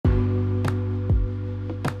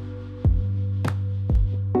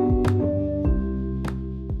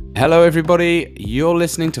Hello everybody, you're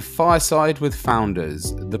listening to Fireside with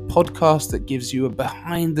Founders, the podcast that gives you a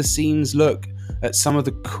behind the scenes look at some of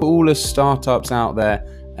the coolest startups out there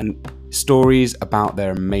and stories about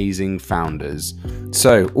their amazing founders.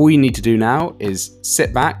 So all you need to do now is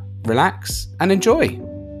sit back, relax and enjoy.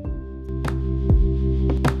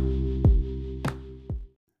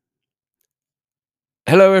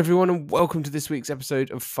 Hello everyone and welcome to this week's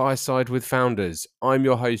episode of Fireside with Founders. I'm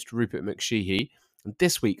your host Rupert McSheehy. And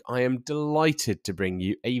this week, I am delighted to bring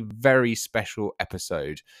you a very special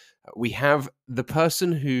episode. We have the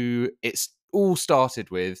person who it's all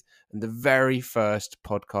started with, and the very first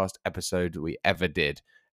podcast episode that we ever did,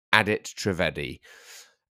 Adit Trivedi.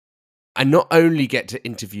 I not only get to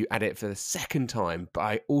interview Adit for the second time, but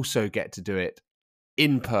I also get to do it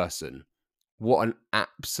in person. What an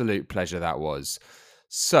absolute pleasure that was.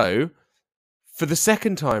 So, for the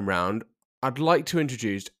second time round, I'd like to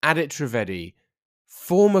introduce Adit Trivedi,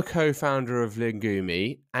 former co-founder of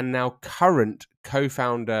Lingumi and now current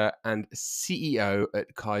co-founder and CEO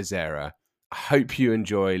at Kaizera. I hope you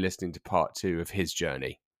enjoy listening to part 2 of his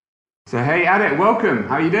journey. So hey Adit, welcome.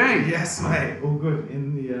 How are you doing? Yes mate, all good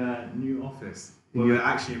in the new office. Well, we're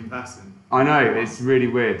actually in person. I know, it's really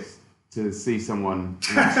weird to see someone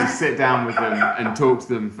and actually sit down with them and talk to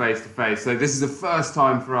them face to face. So this is the first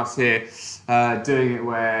time for us here doing it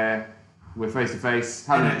where we're face to face,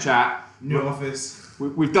 having a chat. New office.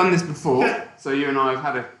 We've done this before, so you and I have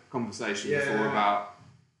had a conversation before about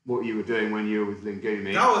what you were doing when you were with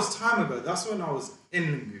Lingumi. That was time ago. That's when I was in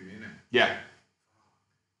Lingumi, innit? Yeah.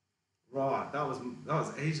 Right, that was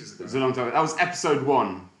ages ago. It was a long time ago. That was episode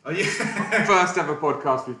 1. Oh yeah. First ever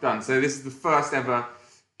podcast we've done. So this is the first ever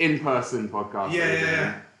in-person podcast.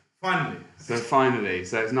 Yeah. Finally.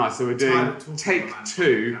 So it's nice. So we're doing take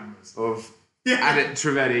 2 of Adit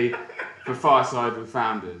Trivedi for Fireside with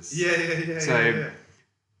Founders. Yeah.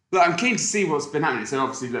 Look, I'm keen to see what's been happening. So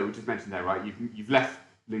obviously, look, we just mentioned there, right? You've left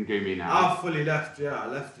Lingumi now. I've fully left. Yeah, I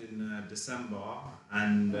left in December,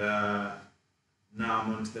 and now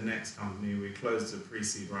I'm on to the next company. We closed a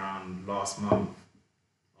pre-seed round last month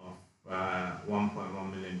of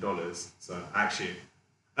 $1.1 million. So actually,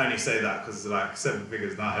 I only say that because it's like 7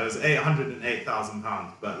 figures now. It was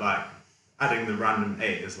 £808,000, but like adding the random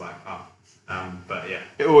 8 is like up. But yeah.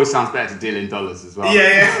 It always sounds better to deal in dollars as well.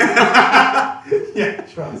 Yeah. Yeah,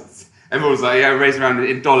 trust. Everyone's like, raise around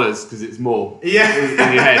in dollars because it's more. Yeah.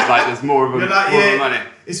 In your head, like there's more of them, like, more of the money.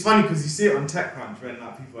 It's funny because you see it on TechCrunch when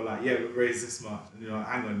like people are like, we raised this much, and you're like,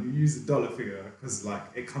 hang on, you use the dollar figure because like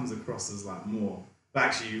it comes across as like more, but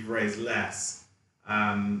actually you've raised less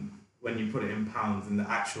when you put it in pounds than the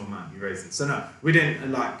actual amount you raised it. So no, we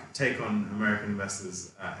didn't like take on American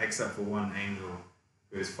investors except for one angel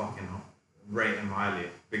who is fucking rate him highly,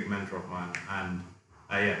 big mentor of mine, and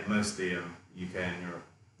mostly UK and Europe.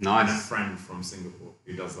 Nice. And a friend from Singapore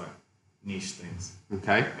who does like niche things.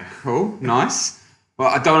 Okay, cool, nice. Well,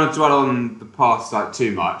 I don't want to dwell on the past like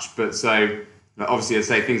too much, but so obviously, I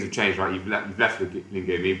say things have changed, right? You've left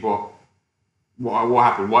Lingumi, but what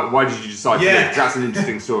happened? Why did you decide to leave? That's an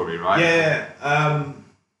interesting story, right? Yeah.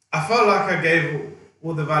 I felt like I gave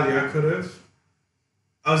all the value I could have.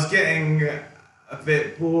 I was getting a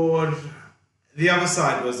bit bored. The other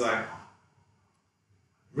side was like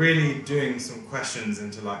really doing some questions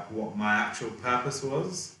into like what my actual purpose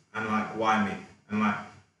was and like why me and like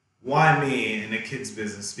why me in a kids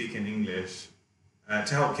business speaking English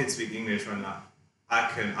to help kids speak English when like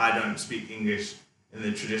I don't speak English in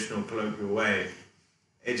the traditional colloquial way.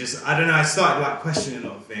 It just, I don't know, I started like questioning a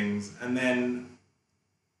lot of things, and then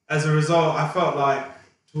as a result I felt like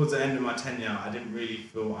towards the end of my tenure I didn't really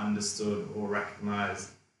feel understood or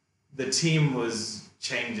recognized. The team was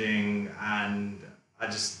changing and I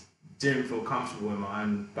just didn't feel comfortable in my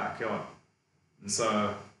own backyard. And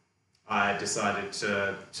so I decided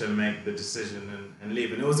to make the decision and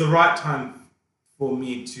leave. And it was the right time for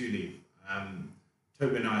me to leave.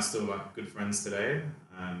 Toby and I are still like good friends today,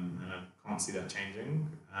 and I can't see that changing.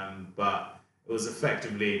 But it was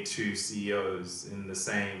effectively 2 CEOs in the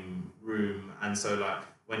same room. And so like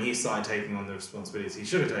when he started taking on the responsibilities he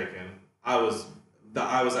should have taken, I was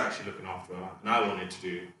actually looking after her, and I wanted to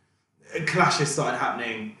do. Clashes started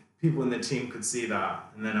happening. People in the team could see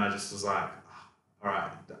that, and then I just was like, all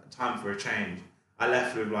right, time for a change. I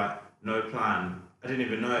left with like no plan. I didn't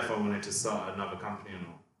even know if I wanted to start another company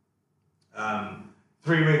or not.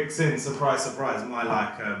 3 weeks in, surprise, my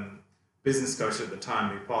like business coach at the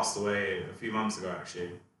time, who passed away a few months ago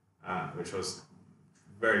actually, which was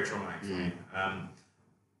very traumatic for me.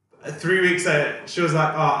 3 weeks later, she was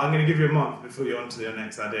like, I'm going to give you a month before you're on to your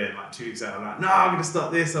next idea. And like 2 weeks later, I'm like, no, I'm going to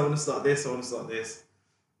start this, I want to start this.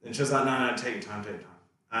 And she was like, no, take your time.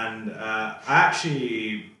 And I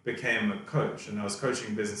actually became a coach, and I was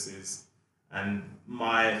coaching businesses. And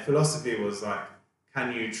my philosophy was like,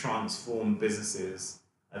 can you transform businesses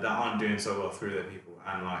that aren't doing so well through their people?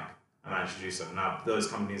 And like, I managed to do so. Now, those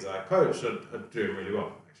companies I coached are doing really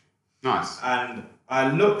well, actually. Nice. And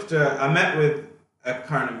I met with a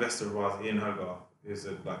current investor of ours, Ian Hogarth, who's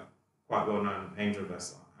a like quite well-known angel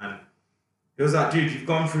investor. And he was like, dude, you've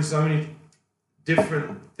gone through so many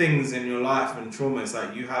different things in your life and trauma. It's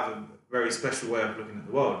like you have a very special way of looking at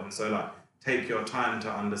the world. And so like, take your time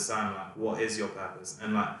to understand like what is your purpose.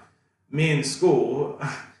 And like me in school,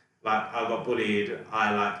 like I got bullied.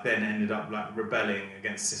 I like then ended up like rebelling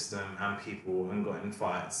against system and people and got in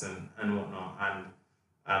fights and whatnot.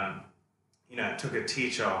 And you know, it took a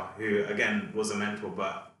teacher who again was a mentor,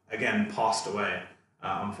 but again passed away,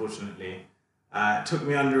 unfortunately. Took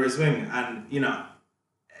me under his wing, and you know,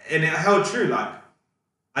 and it held true. Like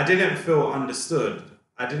I didn't feel understood.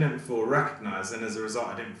 I didn't feel recognized, and as a result,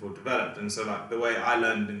 I didn't feel developed. And so, like the way I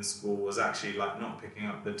learned in school was actually like not picking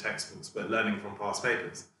up the textbooks, but learning from past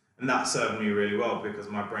papers, and that served me really well because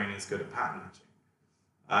my brain is good at pattern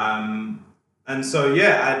matching. And so,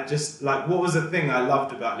 yeah, I just like what was the thing I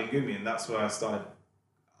loved about Lingumi, and that's where I started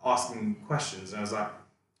asking questions. And I was like,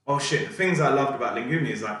 oh shit, the things I loved about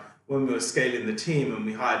Lingumi is like when we were scaling the team and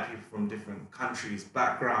we hired people from different countries,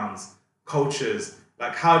 backgrounds, cultures.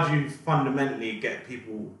 Like, how do you fundamentally get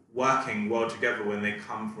people working well together when they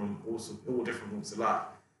come from all different walks of life?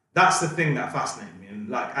 That's the thing that fascinated me. And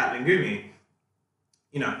like at Lingumi,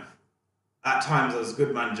 you know, at times I was a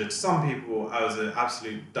good manager to some people. I was an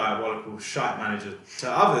absolute diabolical shite manager to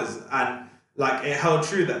others. And like it held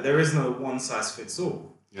true that there is no one size fits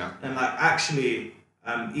all. Yeah. And like actually,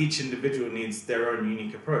 each individual needs their own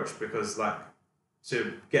unique approach because like,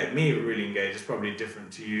 to get me really engaged is probably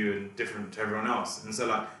different to you and different to everyone else. And so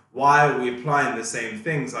like, why are we applying the same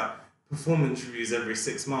things like performance reviews every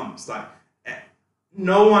 6 months? Like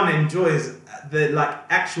no one enjoys the like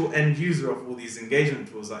actual end user of all these engagement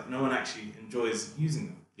tools. Like no one actually enjoys using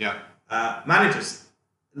them. Yeah. Managers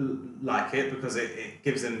like it because it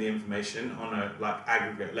gives them the information on a like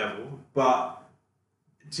aggregate level, but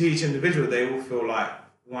to each individual, they all feel like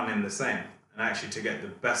one and the same. And actually, to get the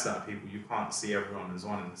best out of people, you can't see everyone as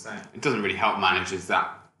one and the same. It doesn't really help managers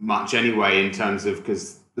that much anyway, in terms of,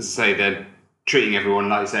 because, as I say, they're treating everyone,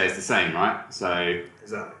 like you say, as the same, right? So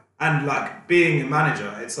exactly. And like being a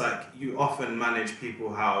manager, it's like you often manage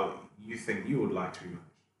people how you think you would like to be managed.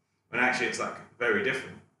 When actually it's like very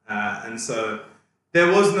different. And so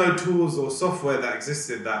there was no tools or software that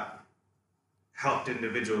existed that helped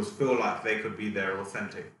individuals feel like they could be their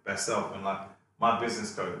authentic best self. And like, my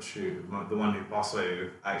business coach, the one who passed away, who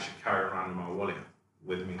I actually carry around in my wallet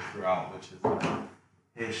with me throughout, which is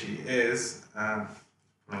here she is.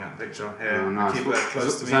 Putting out a picture here. Oh, nice. Keep her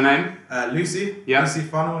close to me. What's her name? Lucy. Yeah. Lucy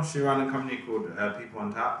Funnel. She ran a company called People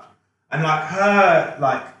Untapped, and like her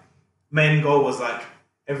like main goal was like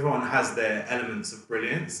everyone has their elements of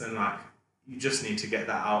brilliance, and like you just need to get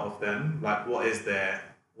that out of them. Like what is their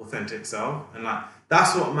authentic self, and like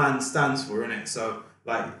that's what man stands for, innit? So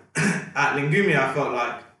like at Lingumi, I felt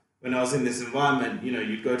like when I was in this environment, you know,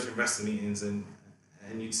 you'd go to investor meetings and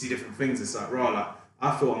you'd see different things. It's like, raw, like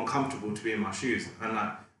I feel uncomfortable to be in my shoes, and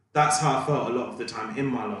like that's how I felt a lot of the time in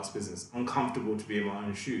my last business, uncomfortable to be in my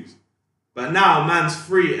own shoes. But now man's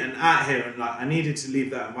free and out here, and like I needed to leave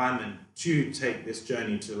that environment to take this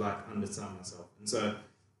journey to like understand myself. And so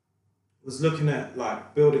I was looking at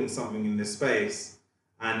like building something in this space,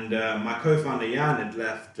 and my co-founder Jan had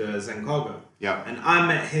left Zencargo. Yeah. And I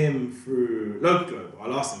met him through Local Globe, our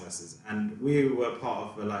last investors, and we were part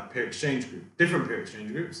of a like peer exchange group, different peer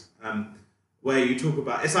exchange groups, where you talk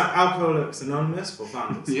about, it's like Alcoholics Anonymous for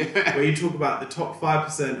founders, Yeah. where you talk about the top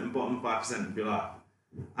 5% and bottom 5% of your life.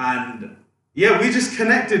 And yeah, we just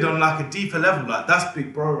connected on like a deeper level. Like that's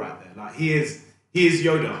Big Bro right there. Like he is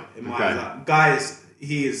Yoda in my eyes. Like guys,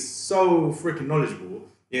 he is so freaking knowledgeable.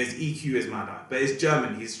 Yeah, his EQ is mad high, but he's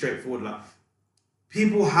German. He's straightforward. Like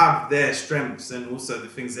people have their strengths and also the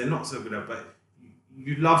things they're not so good at, but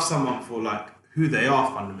you love someone for like who they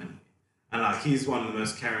are fundamentally. And like he's one of the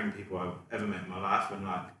most caring people I've ever met in my life, and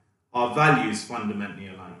like our values fundamentally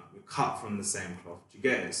align. Like we're cut from the same cloth. Do you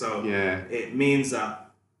get it? So Yeah. it means that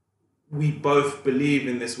we both believe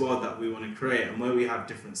in this world that we want to create, and where we have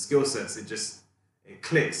different skill sets, it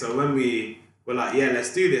clicks. So when we were like, yeah,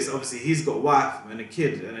 let's do this. Obviously, he's got a wife and a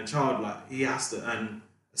kid and a child. Like he has to earn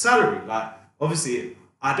a salary. Like obviously,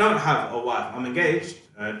 I don't have a wife. I'm engaged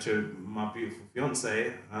to my beautiful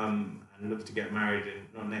fiance, and look to get married in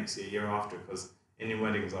not next year, year after, because Indian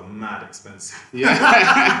weddings are mad expensive.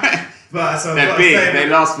 Yeah. But so They're big. They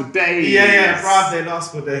last for days. Yeah, bruv, they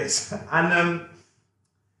last for days. And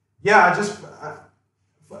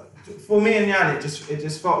for me and Jan, it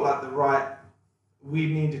just felt like we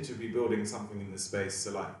needed to be building something in this space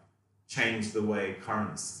to like change the way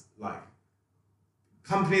currents like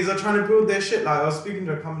companies are trying to build their shit. Like I was speaking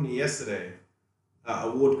to a company yesterday,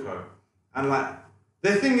 Awardco, and like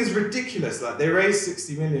their thing is ridiculous. Like they raised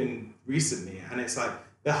 60 million recently, and it's like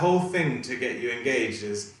the whole thing to get you engaged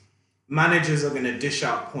is managers are going to dish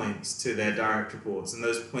out points to their direct reports, and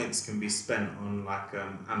those points can be spent on like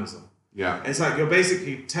Amazon. Yeah. And it's like you're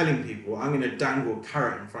basically telling people, I'm going to dangle a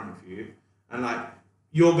carrot in front of you, and like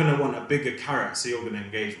you're going to want a bigger carrot, so you're going to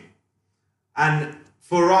engage me. And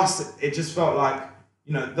for us, it just felt like,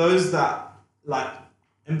 you know, those that like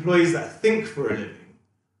employees that think for a living,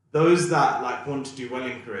 those that like want to do well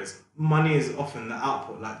in careers, money is often the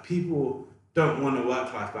output. Like people don't want a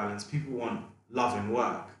work-life balance. People want love in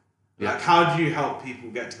work. Yeah. Like how do you help people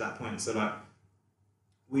get to that point? So like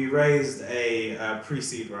we raised a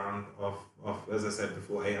pre-seed round of, as I said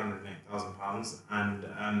before, £808,000,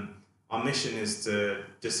 and our mission is to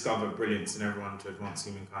discover brilliance in everyone to advance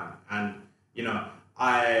humankind. And you know,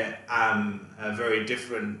 I am a very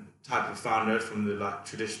different type of founder from the like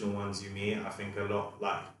traditional ones you meet. I think a lot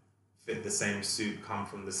like fit the same suit, come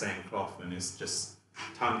from the same cloth, and it's just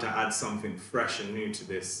time to add something fresh and new to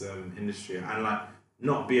this industry, and like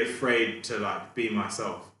not be afraid to like be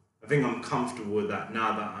myself. I think I'm comfortable with that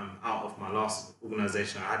now that I'm out of my last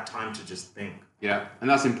organization. I had time to just think. Yeah, and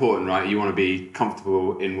that's important, right? You want to be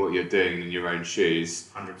comfortable in what you're doing in your own shoes.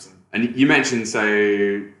 100%. And you mentioned, so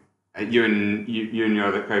you and your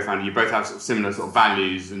other co-founder, you both have sort of similar sort of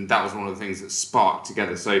values, and that was one of the things that sparked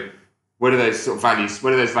together. So where do those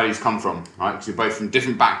values come from, right? Because you're both from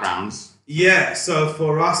different backgrounds. Yeah, so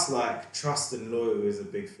for us, like trust and loyalty is a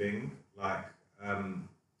big thing. Like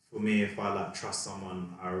for me, if I like trust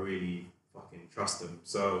someone, I really fucking trust them.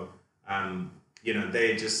 So you know,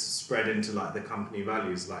 they just spread into like the company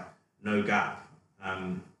values, like no gap.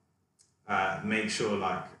 Make sure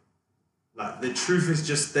like the truth is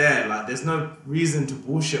just there. Like there's no reason to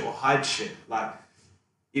bullshit or hide shit. Like,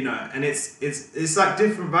 you know, and it's like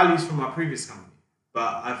different values from our previous company.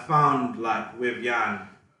 But I found like with Jan,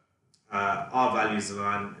 our values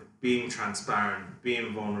align, being transparent,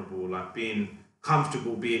 being vulnerable, like being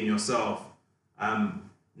comfortable being yourself.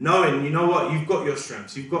 Knowing, you know what, you've got your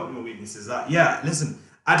strengths, you've got your weaknesses. Like, yeah, listen,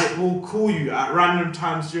 Adit will call you at random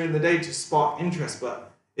times during the day to spark interest,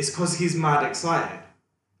 but it's because he's mad excited.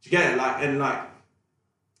 Do you get it? Like, and like,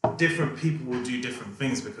 different people will do different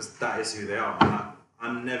things because that is who they are. And like,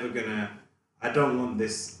 I'm never gonna, I don't want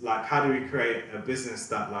this, like, how do we create a business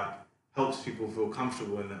that like helps people feel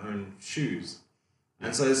comfortable in their own shoes?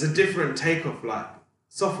 And so it's a different take of like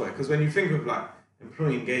software, because when you think of like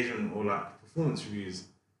employee engagement or like performance reviews,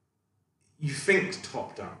 you think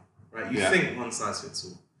top down, right? You think one size fits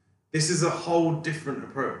all. This is a whole different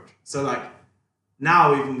approach. So like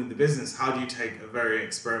now, even with the business, how do you take a very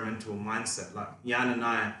experimental mindset? Like Jan and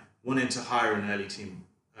I wanted to hire an early team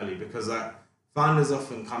early because like founders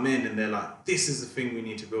often come in and they're like, this is the thing we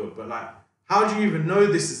need to build. But like, how do you even know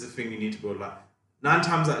this is the thing you need to build? Like 9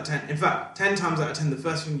 times out of 10, in fact, 10 times out of 10, the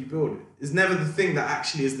first thing you build is never the thing that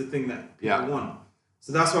actually is the thing that people want.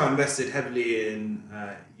 So that's why I invested heavily in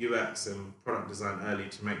UX and product design early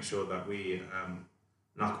to make sure that we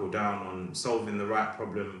knuckle down on solving the right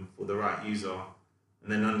problem for the right user,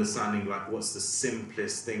 and then understanding like what's the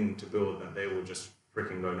simplest thing to build that they will just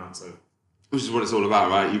freaking go nuts over. Which is what it's all about,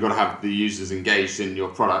 right? You've got to have the users engaged in your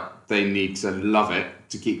product. They need to love it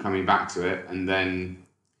to keep coming back to it, and then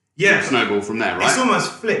snowball from there, right? It's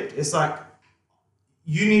almost flipped. It's like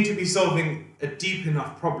you need to be solving a deep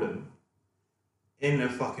enough problem in a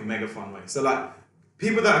fucking mega fun way. So like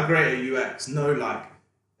people that are great at UX know, like,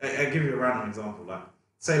 I give you a random example, like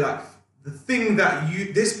say like the thing that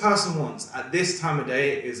this person wants at this time of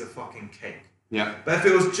day is a fucking cake. Yeah. But if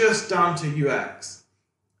it was just down to UX,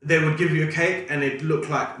 they would give you a cake and it'd look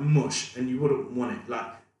like mush and you wouldn't want it. Like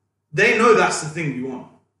they know that's the thing you want,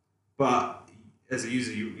 but as a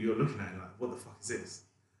user you're looking at it like, what the fuck is this?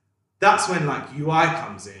 That's when like UI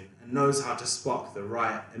comes in and knows how to spark the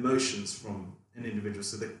right emotions from an individual.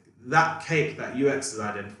 So that cake that UX has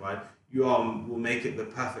identified, will make it the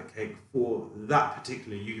perfect cake for that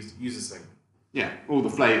particular user segment. Yeah, all the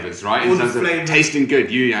flavors, right? All in terms the flavors. Of tasting good,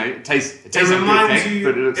 it tastes like reminds good cake, you,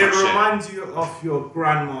 but it looks like shit. It reminds you of your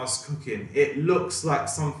grandma's cooking. It looks like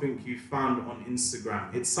something you found on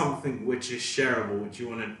Instagram. It's something which is shareable, which you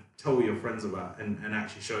want to tell your friends about and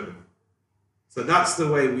actually show them. So that's the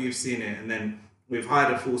way we've seen it. And then we've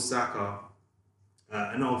hired a full stacker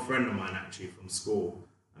an old friend of mine actually from school,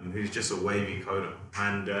 who's just a wavy coder,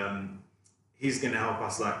 and he's going to help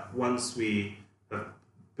us. Like once we have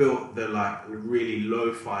built the like really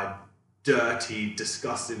lo-fi, dirty,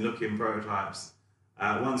 disgusting looking prototypes,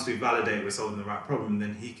 once we validate we're solving the right problem,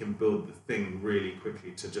 then he can build the thing really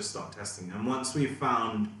quickly to just start testing. And once we've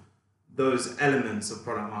found those elements of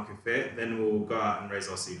product market fit, then we'll go out and raise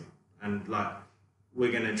our seed. And like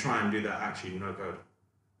we're going to try and do that actually no code.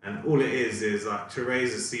 And all it is like to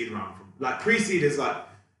raise a seed round from like pre-seed is like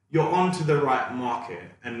you're onto the right market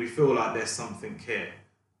and we feel like there's something here.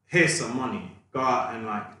 Here's some money. Go out and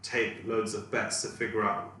like take loads of bets to figure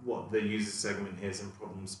out what the user segment is and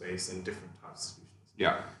problem space and different types of solutions.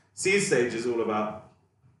 Yeah. Seed stage is all about,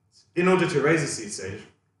 in order to raise a seed stage,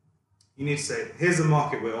 you need to say, here's the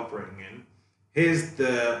market we're operating in. Here's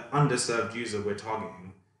the underserved user we're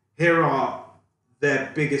targeting. Here are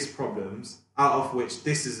their biggest problems, out of which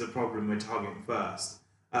this is the problem we're targeting first.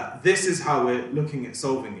 This is how we're looking at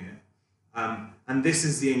solving it. And this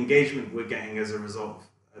is the engagement we're getting as a result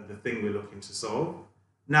of the thing we're looking to solve.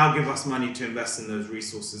 Now give us money to invest in those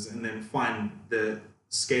resources and then find the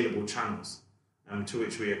scalable channels to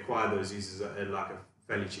which we acquire those users at like a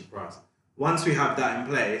fairly cheap price. Once we have that in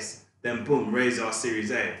place, then boom, raise our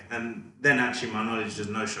Series A. And then actually my knowledge does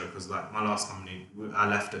no show because like my last company, I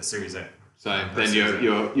left at Series A. So then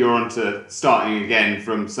you're on to starting again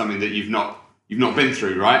from something that you've not been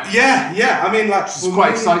through, right? Yeah. I mean, like it's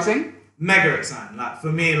quite exciting. Mega exciting. Like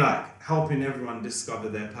for me, like helping everyone discover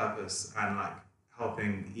their purpose and like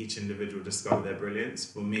helping each individual discover their brilliance.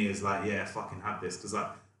 For me, is like fucking have this because like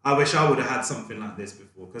I wish I would have had something like this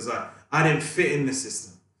before because like I didn't fit in the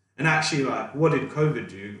system. And actually, like, what did COVID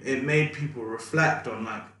do? It made people reflect on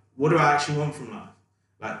like, what do I actually want from life?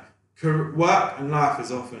 Like. Work and life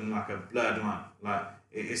is often like a blurred line, like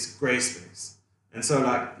it's grey space. And so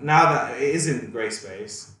like now that it is in grey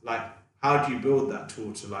space, like how do you build that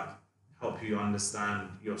tool to like help you understand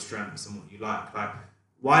your strengths and what you like? Like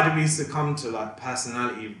why do we succumb to like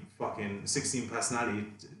personality, fucking 16 personality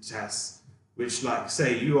tests, which like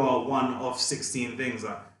say you are one of 16 things?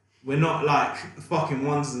 Like we're not like fucking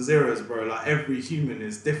ones and zeros, bro. Like every human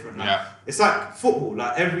is different. Like, it's like football,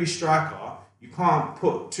 like every striker, you can't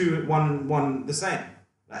put one the same.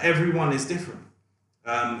 Like everyone is different,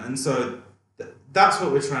 and so that's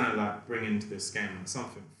what we're trying to like bring into this game, like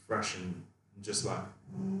something fresh and just like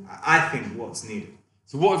I think what's needed.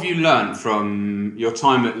 So, what have you learned from your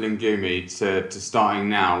time at Lingumi to starting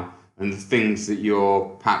now, and the things that you're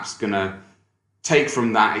perhaps gonna take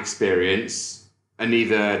from that experience and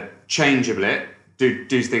either change a bit,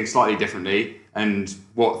 do things slightly differently, and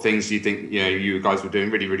what things do you think you guys were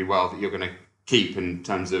doing really, really well that you're gonna keep in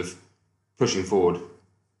terms of pushing forward?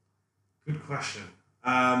 Good question.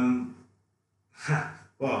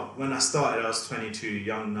 Well, when I started, I was 22,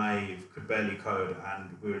 young, naive, could barely code,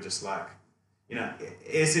 and we were just like,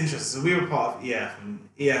 it's interesting. So we were part of EF, and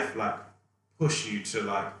EF like push you to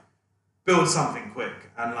like build something quick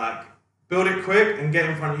and like build it quick and get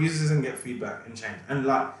in front of users and get feedback and change. And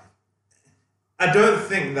like, I don't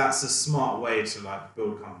think that's a smart way to like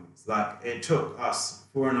build companies. Like it took us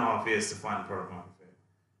 4.5 years to find product market fit.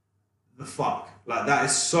 The fuck? Like that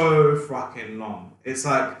is so fucking long. It's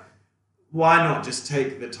like, why not just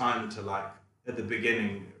take the time to like, at the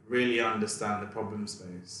beginning, really understand the problem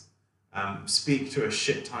space, speak to a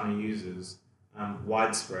shit ton of users,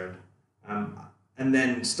 widespread, and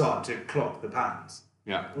then start to clock the patterns.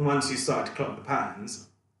 Yeah. And once you start to clock the patterns,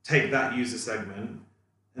 take that user segment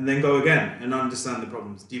and then go again and understand the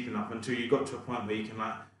problems deep enough until you got to a point where you can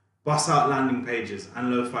like bust out landing pages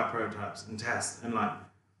and lo-fi prototypes and test. And like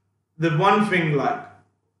the one thing like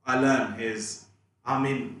I learned is,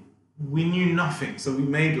 we knew nothing. So we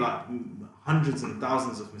made like hundreds and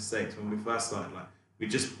thousands of mistakes when we first started. Like we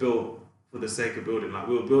just built for the sake of building. Like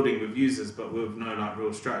we were building with users, but with no like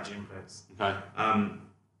real strategy in place. Okay.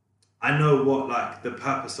 I know what like the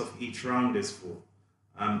purpose of each round is for.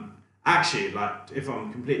 Actually, like if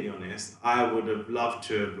I'm completely honest, I would have loved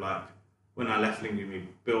to have like when I left Lingumi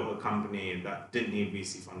built a company that didn't need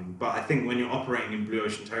VC funding. But I think when you're operating in blue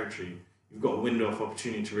ocean territory, you've got a window of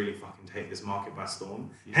opportunity to really fucking take this market by storm.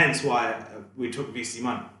 Yeah. Hence why we took VC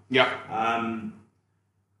money. Yeah.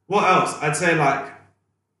 What else? I'd say like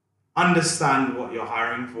understand what you're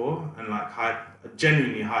hiring for and like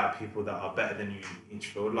genuinely hire people that are better than you in each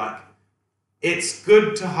field. Like it's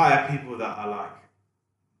good to hire people that are like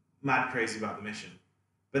mad crazy about the mission,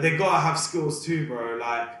 but they gotta have skills too, bro.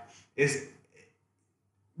 Like it's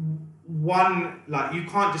one like you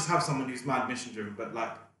can't just have someone who's mad mission driven but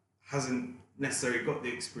like hasn't necessarily got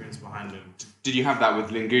the experience behind them. Did you have that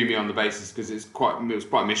with Lingumi on the basis because it was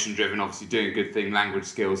quite mission driven, obviously doing a good thing, language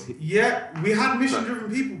skills. Yeah, we had mission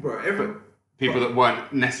driven people, bro. People that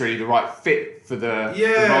weren't necessarily the right fit for the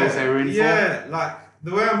roles they were in for. Yeah, like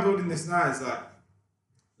the way I'm building this now is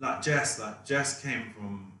like Jess came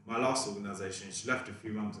from my last organisation. She left a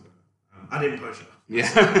few months ago. I didn't push her.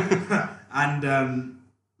 Yeah. And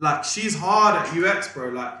like she's hard at UX, bro.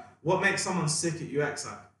 Like what makes someone sick at UX?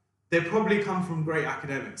 Like they probably come from great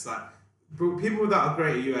academics. Like people that are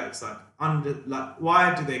great at UX,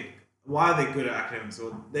 why are they good at academics?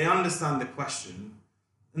 Or they understand the question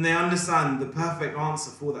and they understand the perfect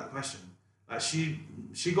answer for that question. Like she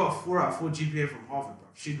got a 4 out of 4 GPA from Harvard, bro.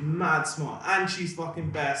 She's mad smart and she's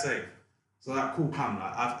fucking bare safe. So like cool, come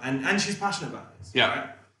like and she's passionate about this. Yeah.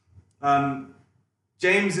 Right?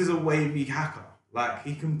 James is a wavy hacker. Like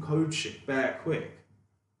he can code shit bare quick.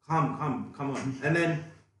 Come on. And then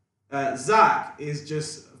Zach is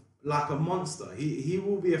just like a monster. He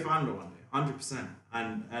will be a founder one day, 100%,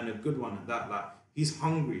 and a good one at that. Like he's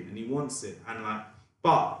hungry and he wants it, and like,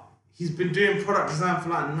 but he's been doing product design for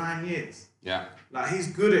like 9 years. Yeah. Like he's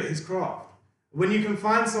good at his craft. When you can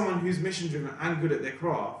find someone who's mission driven and good at their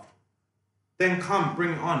craft, then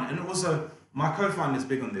bring it on. And also, my co-founder is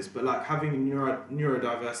big on this, but like having a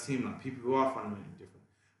neurodiverse team, like people who are fundamentally different.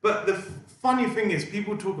 But the funny thing is,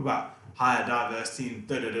 people talk about hire diverse team,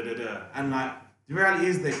 and like the reality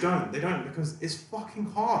is they don't because it's fucking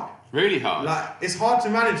hard. Really hard. Like it's hard to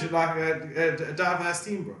manage like a diverse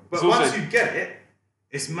team, bro. But once you get it,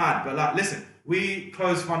 it's mad. But like, listen, we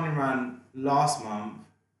closed funding round last month.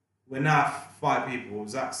 We're now 5 people.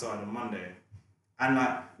 Zach started on Monday. And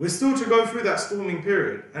like we're still to go through that storming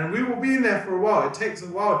period, and we will be in there for a while. It takes a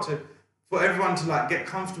while for everyone to like get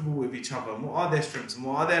comfortable with each other. And what are their strengths and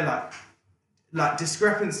what are their like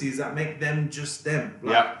discrepancies that make them just them?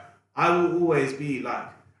 Like, yeah. I will always be like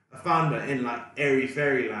a founder in like airy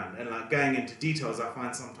fairyland, and like going into details I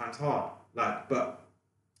find sometimes hard. Like, but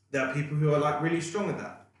there are people who are like really strong at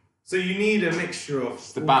that. So you need a mixture of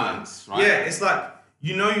it's the balance, right? Yeah, it's like.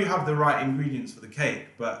 You know you have the right ingredients for the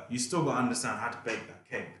cake, but you still got to understand how to bake that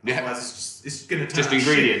cake. Yeah. Otherwise, it's going to turn just out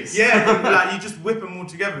ingredients. Shit. Yeah, like you just whip them all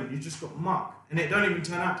together and you just got muck, and it don't even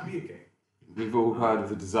turn out to be a cake. We've all heard of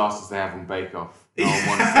the disasters they have on Bake Off. No one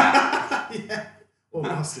wants that. Yeah, or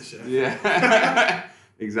MasterChef. Yeah,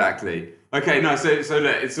 exactly. Okay, no, so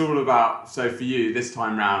look, it's all about, so for you this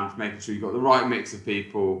time round, making sure you've got the right mix of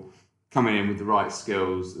people coming in with the right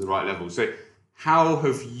skills, the right level. So how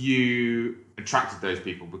have you attracted those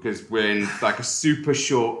people? Because we're in like a super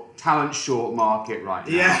talent short market right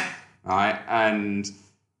now. Yeah. Right. And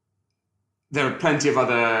there are plenty of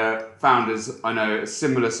other founders I know at a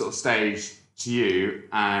similar sort of stage to you,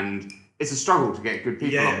 and it's a struggle to get good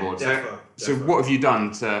people on board. So what have you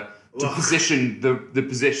done to position the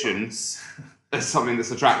position as something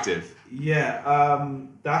that's attractive? Yeah,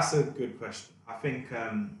 that's a good question. I think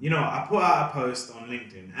I put out a post on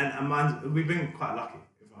LinkedIn, and we've been quite lucky.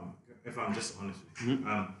 If I'm just honest with you.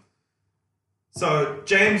 Mm-hmm. So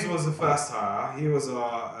James was the first hire. He was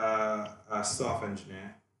our staff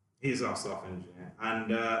engineer. He's our staff engineer.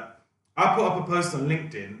 And I put up a post on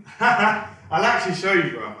LinkedIn. I'll actually show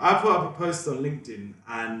you, bro. I put up a post on LinkedIn,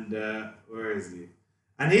 and where is he?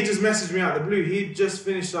 And he just messaged me out of the blue. He just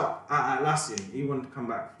finished up at Atlassian. He wanted to come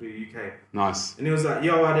back to the UK. Nice. And he was like,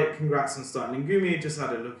 yo, Adit, congrats on starting Lingumi. Just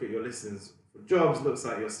had a look at your listings for jobs. Looks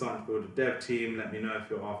like you're starting to build a dev team. Let me know if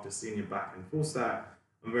you're after senior back and full stack.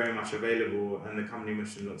 I'm very much available, and the company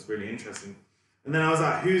mission looks really interesting. And then I was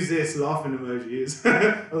like, who's this? Laughing emojis.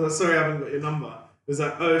 I was like, sorry, I haven't got your number. It was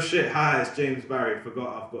like, oh shit, hi, it's James Barry.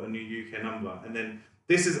 Forgot I've got a new UK number. And then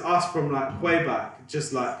this is us from like way back,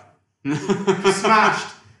 just like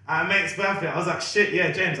smashed at a mate's birthday. I was like, shit,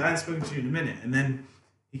 yeah, James, I hadn't spoken to you in a minute. And then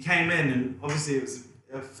he came in, and obviously it was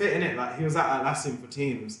a fit in it. Like he was at Atlassian for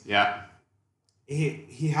Teams. Yeah.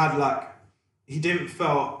 He had like, he didn't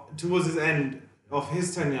feel towards his end of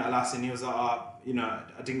his tenure at Atlassian, he was like, I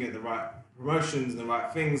didn't get the right promotions and the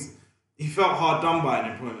right things. He felt hard done by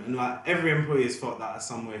in employment, and like every employee has felt that in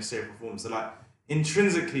some way, shape or form. So like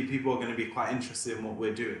intrinsically, people are going to be quite interested in what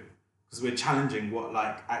we're doing because we're challenging what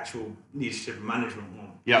like actual leadership and management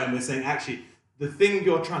want. Yeah. And we're saying actually the thing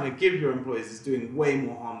you're trying to give your employees is doing way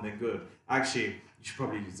more harm than good. Actually, you should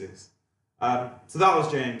probably use this. So that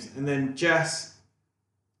was James, and then Jess.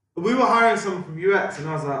 We were hiring someone from UX, and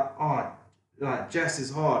I was like, oh, like Jess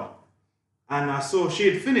is hard. And I saw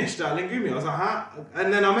she had finished at Lingumi. I was like, huh?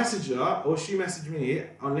 And then I messaged her, or she messaged me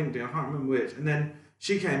on LinkedIn. I can't remember which. And then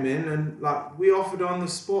she came in, and like we offered her on the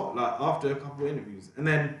spot, like after a couple of interviews. And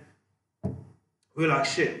then we were like,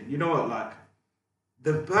 shit, you know what? Like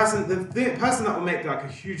person that will make like a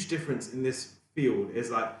huge difference in this field is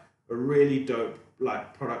like a really dope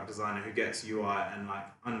like product designer who gets UI and like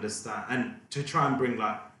understand and to try and bring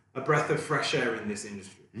like a breath of fresh air in this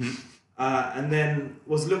industry. And then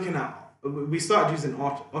was looking at we started using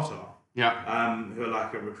Otter, who are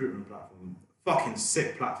like a recruitment platform, fucking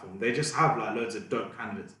sick platform. They just have like loads of dope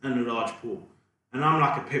candidates and a large pool. And I'm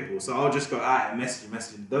like a pitbull, so I'll just go out and message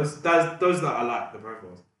those that I like the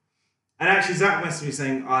profiles. And actually, Zach messaged me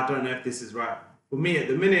saying, I don't know if this is right. For me, at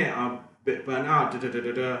the minute, I'm a bit burnt out,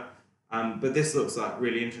 but this looks like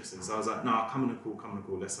really interesting. So I was like, no, come on a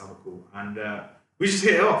call, let's have a call. And we just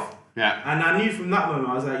hit it off. Yeah. And I knew from that moment,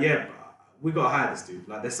 I was like, yeah, we got to hire this dude.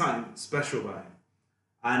 Like, there's something special about him.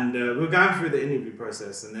 And we were going through the interview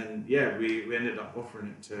process, and then, yeah, we ended up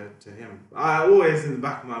offering it to him. I always, in the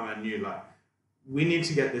back of my mind, knew, like, we need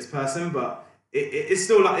to get this person, but it's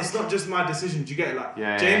still like it's not just my decision. Do you get it? Like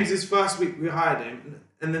James's first week we hired him,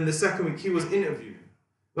 and then the second week he was interviewing.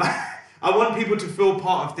 Like I want people to feel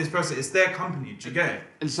part of this process. It's their company. Do you get it?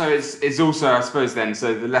 And so it's also, I suppose, then.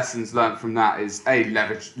 So the lessons learned from that is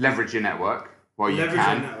leverage your network while you leverage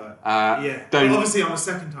can. Your network. Yeah. Well, obviously, I'm a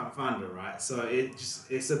second-time founder, right? So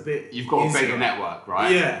it's a bit. You've got easier. a bigger network,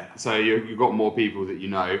 right? Yeah. So you've got more people that you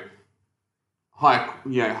know.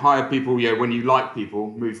 Hire people. Yeah, when you like people,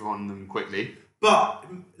 move on them quickly. But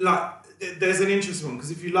like, there's an interesting one because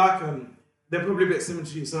if you like them, they're probably a bit similar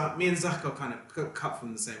to you. So like, me and Zach are kind of cut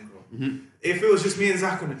from the same cloth. Mm-hmm. If it was just me and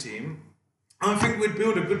Zach on a team, I don't think we'd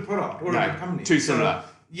build a good product or a good company. Too similar.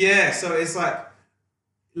 So it's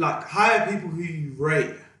like hire people who you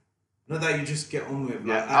rate, not that you just get on with.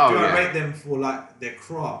 Like, I rate them for like their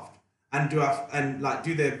craft and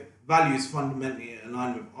do their values fundamentally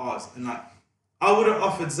align with ours? And like, I would have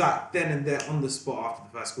offered Zach then and there on the spot after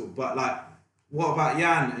the first call, but like, what about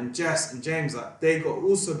Jan and Jess and James? Like, they got to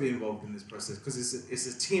also be involved in this process because it's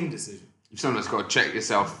a team decision. You've sometimes got to check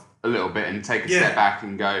yourself a little bit and take a step back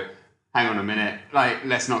and go, hang on a minute, like,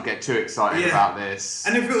 let's not get too excited about this.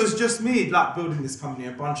 And if it was just me, like, building this company,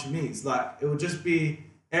 a bunch of me's, like, it would just be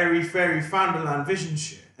airy-fairy Founderland vision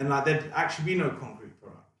shit, and like, there'd actually be no concrete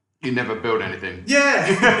product. You never build anything.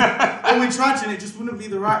 Yeah. Or we tried to, and it just wouldn't be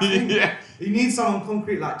the right thing. Yeah. You need someone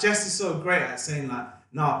concrete. Like, Jess is so great at saying, like,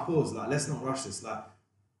 nah, pause, like, let's not rush this.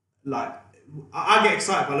 Like, I get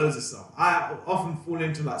excited by loads of stuff. I often fall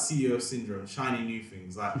into like CEO syndrome, shiny new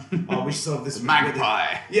things. Like, oh, we should solve this.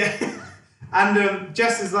 Magpie. Yeah. And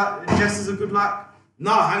Jess is a good like,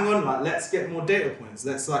 no, hang on, like, let's get more data points.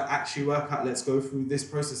 Let's like actually work out. Let's go through this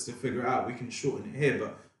process to figure it out. We can shorten it here,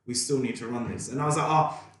 but we still need to run this. And I was like,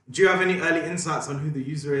 oh, do you have any early insights on who the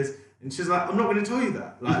user is? And she's like, I'm not going to tell you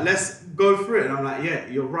that. Like, let's go through it. And I'm like, yeah,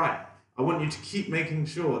 you're right. I want you to keep making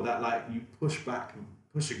sure that like you push me back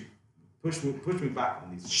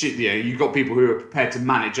on these shit. Yeah, you got people who are prepared to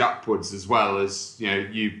manage upwards as well as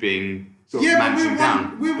you being sort of managing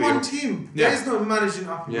down. We're one team. There is no managing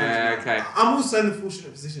up. And managing down. Okay. I'm also in the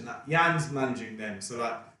fortunate position that Jan's managing them. So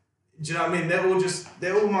like, do you know what I mean?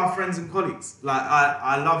 They're all my friends and colleagues. Like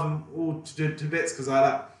I love them all to bits because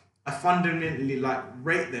I fundamentally like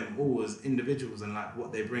rate them all as individuals and like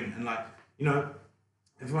what they bring and like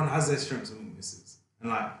everyone has their strengths and weaknesses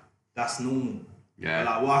and like that's normal. Yeah.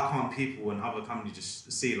 Like, why can't people and other companies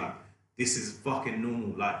just see, like, this is fucking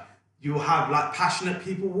normal? Like, you'll have, like, passionate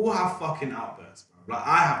people will have fucking outbursts, bro. Like,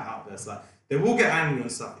 I have outbursts. Like, they will get angry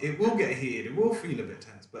and stuff. It will get heated. It will feel a bit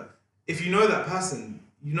tense. But if you know that person,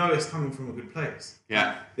 you know it's coming from a good place. Yeah.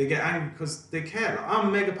 Like, they get angry because they care. Like,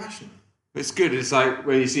 I'm mega passionate. It's good. It's like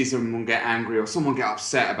when you see someone get angry or someone get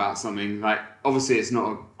upset about something, like, obviously it's not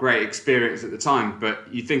a great experience at the time, but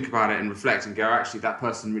you think about it and reflect and go, actually, that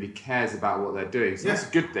person really cares about what they're doing. So that's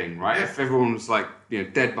a good thing, right? Yeah. If everyone was like,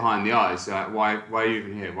 dead behind the eyes, why are you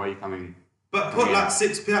even here? Why are you coming? But put like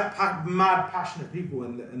 6 mad passionate people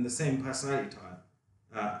in the same personality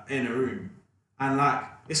type in a room, and like,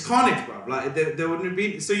 it's carnage, bro. Like, there wouldn't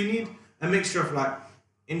be, so you need a mixture of like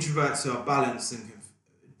introverts who are balanced and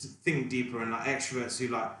think deeper and like extroverts who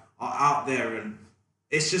like are out there, and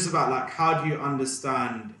it's just about like, how do you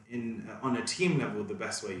understand on a team level the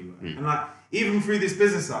best way you work. And like, even through this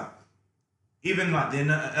business, like, even like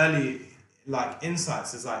the early like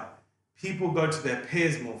insights is like, people go to their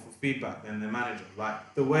peers more for feedback than their manager.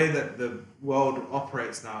 Like, the way that the world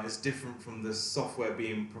operates now is different from the software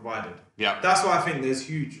being provided. Yeah, that's why I think there's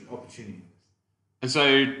huge opportunities. And so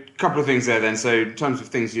a couple of things there then. So in terms of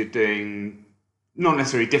things you're doing, not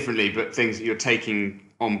necessarily differently, but things that you're taking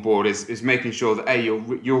on board is making sure that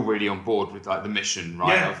you're really on board with like the mission,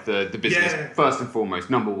 right, of the business. First and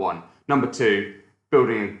foremost, number one. Number two,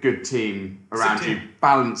 building a good team around you,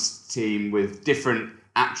 balanced team with different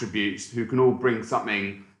attributes who can all bring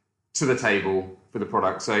something to the table for the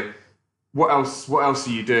product. So what else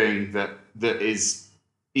are you doing that is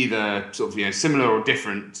either sort of similar or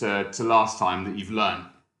different to last time that you've learned?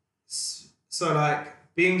 So like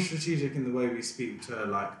being strategic in the way we speak to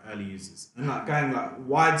like early users and like going like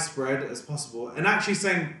widespread as possible and actually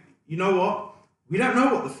saying, you know what? We don't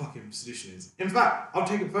know what the fucking solution is. In fact, I'll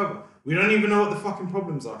take it further. We don't even know what the fucking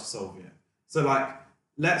problems are to solve yet. So like,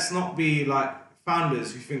 let's not be like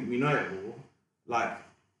founders who think we know it all. Like,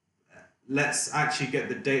 let's actually get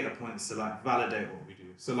the data points to like validate what we do.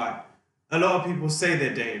 So like, a lot of people say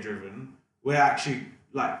they're data driven. We're actually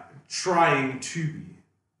like trying to be.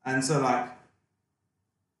 And so like,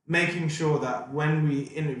 making sure that when we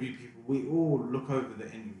interview people, we all look over the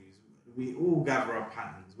interviews. We all gather our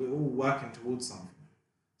patterns. We're all working towards something.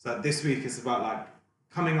 So this week is about like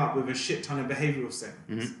coming up with a shit ton of behavioral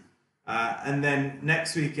segments. And then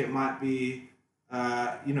next week it might be,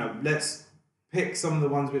 let's pick some of the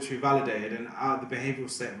ones which we validated and out of the behavioral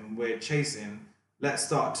statement we're chasing, let's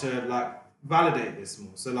start to like validate this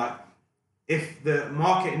more. So like if the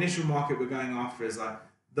initial market we're going after is like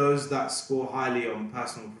those that score highly on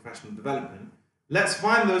personal and professional development, let's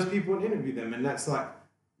find those people and interview them, and let's like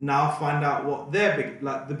now find out what their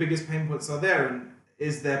the biggest pain points are there, and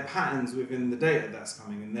is there patterns within the data that's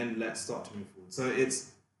coming, and then let's start to move forward. So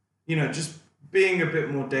it's just being a bit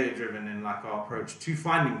more data driven in like our approach to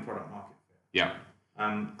finding product market fit. Yeah.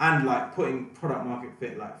 And like putting product market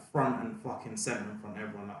fit like front and fucking center in front of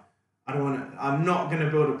everyone. Like I'm not gonna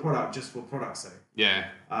build a product just for product's sake. Yeah.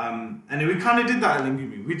 And we kind of did that at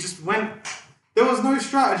Lingumi. We just went, there was no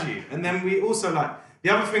strategy. And then we also like, the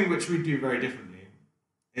other thing which we do very differently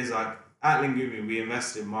is like at Lingumi, we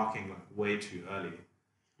invested in marketing like way too early.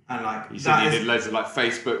 And like, you said you did loads of like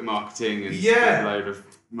Facebook marketing and yeah, a load of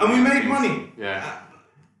and we made money. Yeah.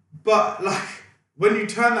 But like, when you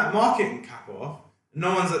turn that marketing cap off,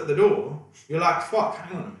 no one's at the door, you're like, fuck,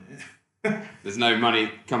 hang on a minute. There's no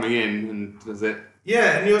money coming in, and does it?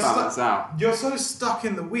 Yeah, and you're you're so stuck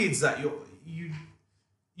in the weeds that you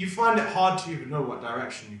find it hard to even know what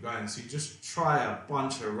direction you're going. So you just try a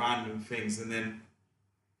bunch of random things, and then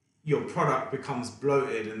your product becomes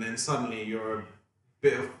bloated, and then suddenly you're a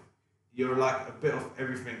bit of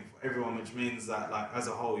everything for everyone, which means that like as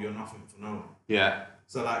a whole you're nothing for no one. Yeah.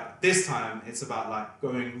 So like this time it's about like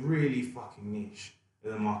going really fucking niche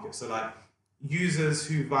in the market. So like users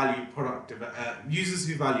who value users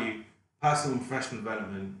who value personal and professional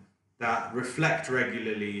development, that reflect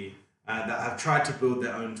regularly, that have tried to build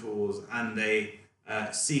their own tools, and they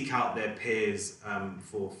seek out their peers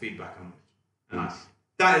for feedback on it. Nice.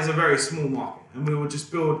 That is a very small market, and we will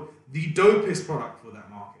just build the dopest product for that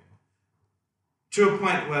market to a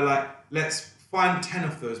point where like, let's find 10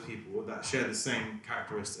 of those people that share the same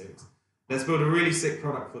characteristics. Let's build a really sick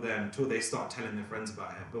product for them until they start telling their friends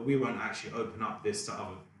about it. But we won't actually open up this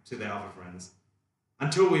to their other friends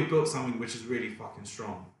until we've built something which is really fucking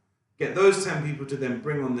strong. Get those 10 people to then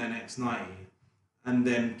bring on their next 90, and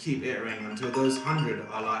then keep iterating until those 100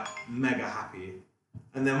 are like mega happy.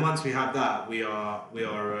 And then once we have that, we're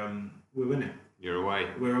winning. You're away.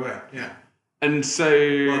 We're away, yeah. And so...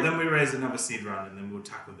 Well, then we raise another seed round, and then we'll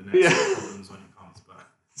tackle the next problems when it comes. But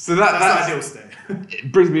so that's the ideal state.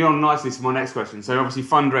 It brings me on nicely to my next question. So obviously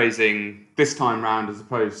fundraising this time round as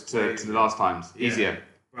opposed to the last times. Easier.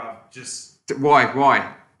 Bruv, just... Why? What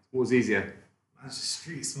was easier? I'm just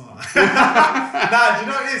street smart. Nah, do you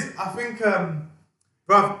know what it is? I think,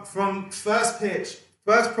 bruv, from first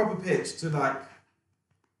proper pitch to like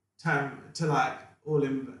all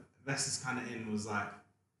investors kind of in was like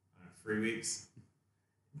 3 weeks.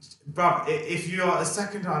 Bruv, if you're a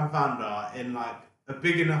second time founder in like a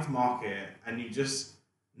big enough market and you just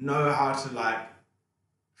know how to like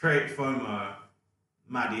create FOMO,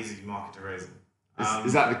 mad easy market to raise it.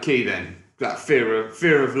 Is that the key then? That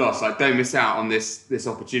fear of loss, like don't miss out on this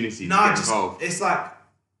opportunity to get involved. It's like,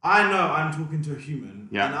 I know I'm talking to a human,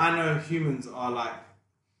 yeah, and I know humans are like,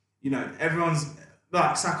 everyone's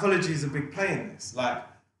like, psychology is a big play in this. Like,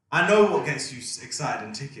 I know what gets you excited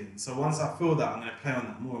and ticking, so once I feel that, I'm going to play on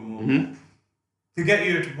that more and more, and more to get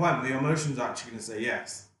you to a point where your emotions are actually going to say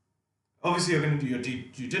yes. Obviously, you're going to do your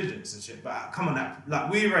due diligence and shit, but come on, like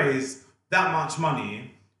we raised that much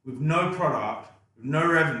money with no product, with no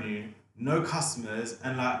revenue, no customers,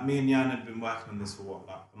 and like me and Jan had been working on this for what,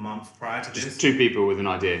 like a month prior to this? Just 2 people with an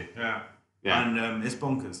idea. Yeah. And it's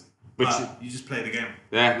bonkers. But you just play the game.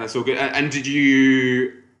 Yeah, that's all good. And did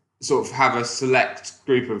you sort of have a select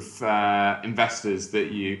group of investors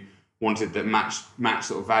that you wanted that matched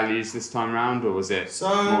sort of values this time around, or was it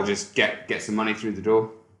more just get some money through the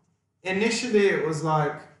door? Initially, it was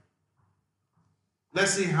like,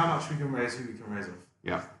 let's see how much we can raise, who we can raise off.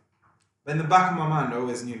 Yeah. But in the back of my mind, I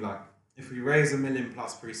always knew like if we raise $1 million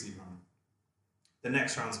plus pre-seed round, the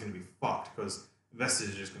next round's going to be fucked because investors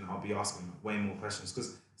are just going to be asking like, way more questions.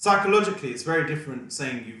 Because psychologically, it's very different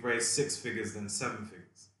saying you've raised 6 figures than 7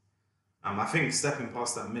 figures. I think stepping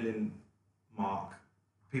past that $1 million mark,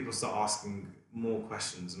 people start asking more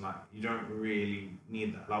questions, and like you don't really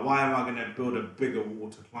need that. Like, why am I going to build a bigger wall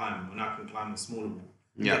to climb when I can climb a smaller wall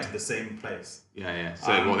and get to the same place? Yeah.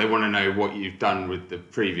 So they want to know what you've done with the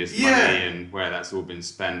previous money and where that's all been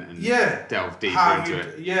spent, and delve deeper into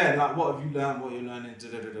it. Yeah, like what have you learned? What you're learning?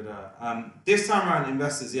 This time around,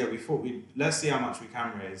 investors, we thought let's see how much we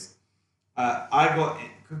can raise. I got,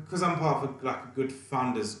 because I'm part of a good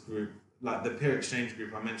founders group, like the peer exchange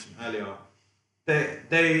group I mentioned earlier.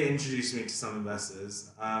 They introduced me to some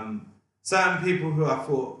investors. Certain people who I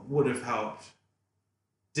thought would have helped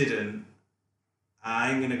didn't.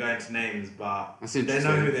 I ain't gonna go into names, but they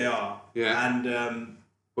know who they are. Yeah. And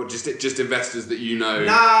or just investors that you know.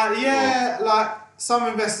 Like some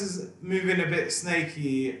investors moving a bit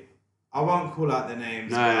snaky. I won't call out their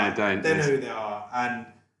names. No, don't. They know who they are, and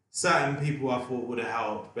certain people I thought would have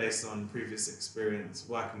helped based on previous experience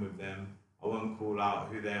working with them. I won't call out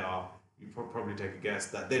who they are. You probably take a guess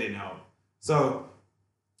that they didn't help. So,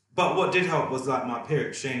 but what did help was like my peer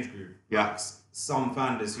exchange group. Yeah. Like some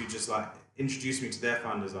founders who just like introduced me to their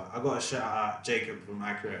founders. Like I got a shout out Jacob from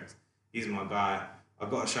Accurate. He's my guy. I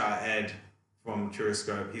got a shout out Ed from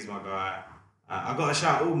Curiscope. He's my guy. I got a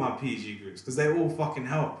shout out all my PG groups because they all fucking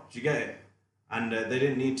helped. Do you get it? And they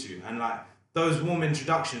didn't need to. And like those warm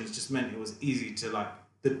introductions just meant it was easy to like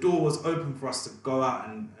the door was open for us to go out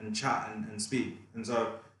and chat and speak. And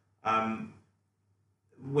so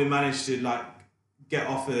we managed to like get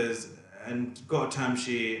offers and got a term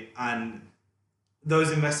sheet, and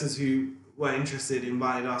those investors who were interested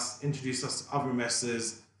introduced us to other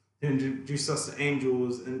investors, who introduced us to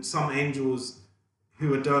angels, and some angels who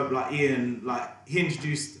were dope, like Ian, like he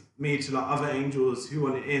introduced me to like other angels who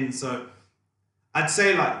wanted in. So I'd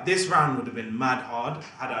say like this round would have been mad hard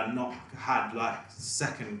had I not had like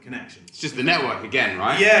second connections. It's just the network again,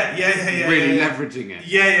 right? Yeah. Really leveraging it.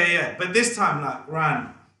 Yeah. But this time, like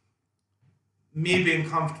Ran, me being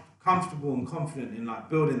comfortable and confident in like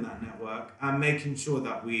building that network and making sure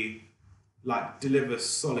that we like deliver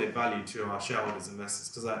solid value to our shareholders, investors,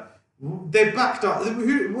 because like they backed up.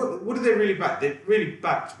 What did they really back? They really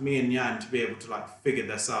backed me and Yan to be able to like figure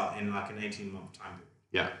this out in like an 18-month time period.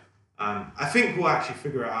 Yeah. I think we'll actually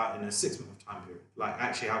figure it out in a 6-month time period. Like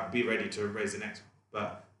actually be ready to raise the next one.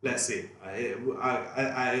 But let's see.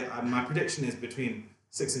 My prediction is between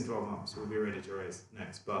 6 and 12 months we'll be ready to raise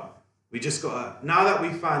next. But we just got to, now that we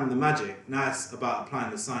found the magic, now it's about applying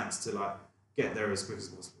the science to like get there as quick as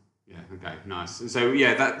possible. Yeah. Okay. Nice. So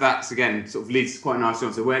yeah, that's again sort of leads quite nicely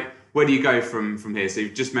on. So where do you go from here? So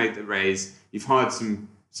you've just made the raise. You've hired some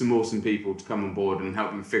awesome people to come on board and help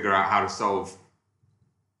them figure out how to solve.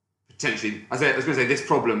 Potentially, I was going to say this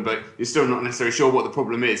problem, but you're still not necessarily sure what the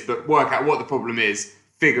problem is. But work out what the problem is,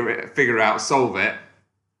 figure out, solve it.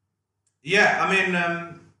 Yeah, I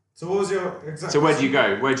mean, so what was your exact? So where do you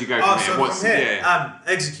go? Where do you go from here? From here,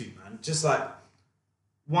 execute, man. Just like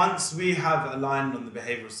once we have aligned on the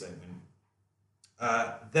behavioral statement,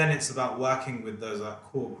 then it's about working with those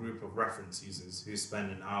core group of reference users who spend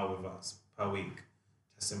an hour with us per week,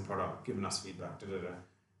 testing product, giving us feedback,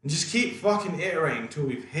 and just keep fucking iterating until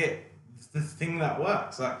we've hit the thing that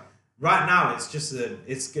works. Like right now, it's just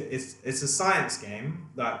it's a science game.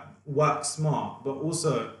 Like work smart, but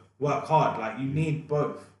also work hard. Like you need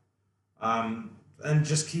both, and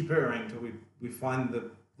just keep iterating until we find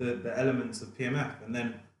the elements of PMF, and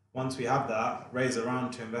then once we have that, raise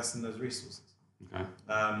around to invest in those resources. Okay.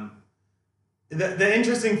 The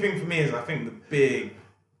interesting thing for me is I think the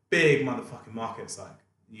big motherfucking markets like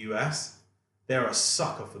US. They're a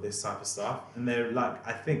sucker for this type of stuff, and they're like,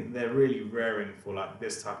 I think they're really raring for like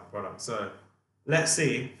this type of product. So let's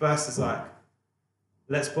see. First is like,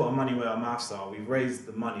 let's put our money where our mouths are. We've raised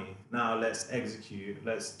the money. Now let's execute.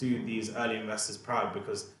 Let's do these early investors proud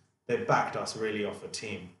because they backed us really off a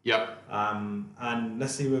team. Yep. And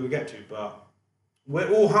let's see where we get to. But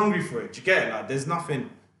we're all hungry for it. Do you get it? Like, there's nothing.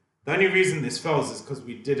 The only reason this fails is because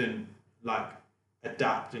we didn't like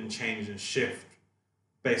adapt and change and shift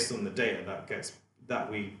based on the data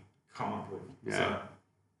that we come up with. Yeah. So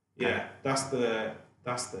yeah, that's the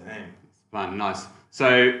aim. Fine, nice.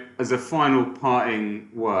 So as a final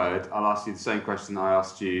parting word, I'll ask you the same question I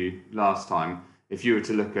asked you last time. If you were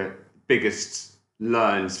to look at biggest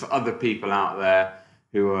learns for other people out there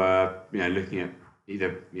who are looking at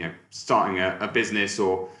either starting a business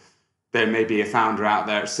or there may be a founder out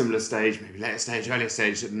there at similar stage, maybe later stage, earlier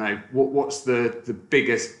stage, I don't know, what's the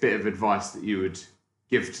biggest bit of advice that you would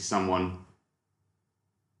give to someone?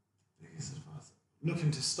 Biggest advice?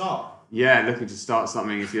 Looking to start. Yeah, looking to start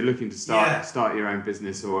something. If you're looking to start your own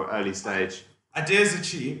business or early stage. Ideas are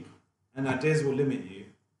cheap and ideas will limit you.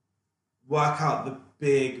 Work out the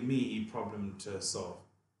big, meaty problem to solve.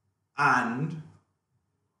 And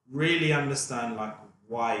really understand like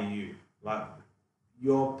why you, like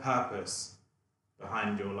your purpose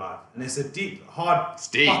behind your life. And it's a deep, hard,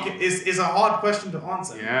 it's a hard question to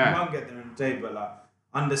answer. Yeah. You won't get there in a day, but like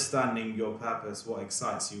understanding your purpose, what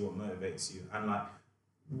excites you, what motivates you, and like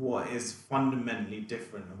what is fundamentally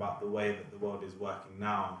different about the way that the world is working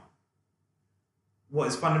now. What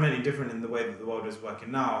is fundamentally different in the way that the world is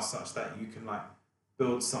working now, such that you can like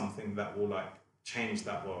build something that will like change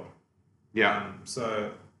that world. Yeah.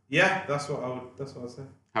 So yeah, that's what I'd say.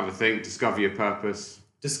 Have a think, discover your purpose.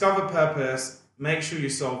 Discover purpose, make sure you're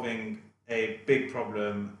solving a big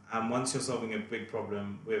problem, and once you're solving a big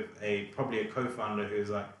problem with probably a co-founder who's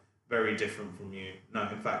like very different from you, no,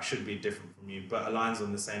 in fact should be different from you, but aligns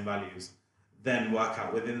on the same values, then work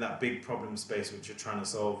out within that big problem space which you're trying to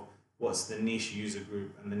solve, what's the niche user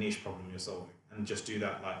group and the niche problem you're solving, and just do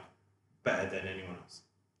that like better than anyone else.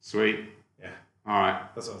 Sweet. Yeah. All right.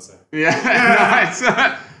 That's what I'd say. Yeah. Nice.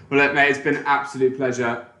 Well, look, mate, it's been an absolute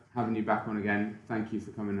pleasure having you back on again. Thank you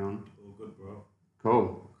for coming on. All good, bro.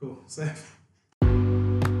 Cool. Safe.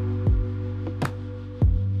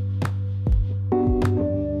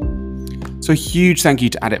 So a huge thank you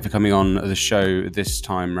to Adit for coming on the show this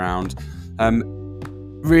time round.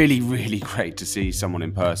 Really, really great to see someone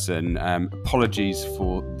in person. Apologies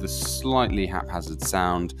for the slightly haphazard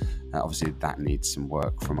sound. Obviously, that needs some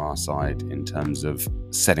work from our side in terms of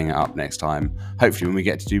setting it up next time. Hopefully, when we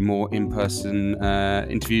get to do more in-person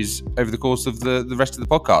interviews over the course of the rest of the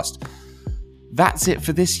podcast. That's it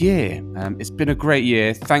for this year. It's been a great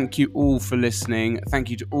year. Thank you all for listening. Thank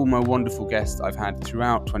you to all my wonderful guests I've had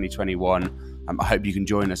throughout 2021. I hope you can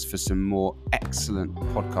join us for some more excellent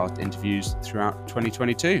podcast interviews throughout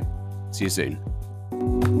 2022. See you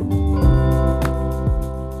soon.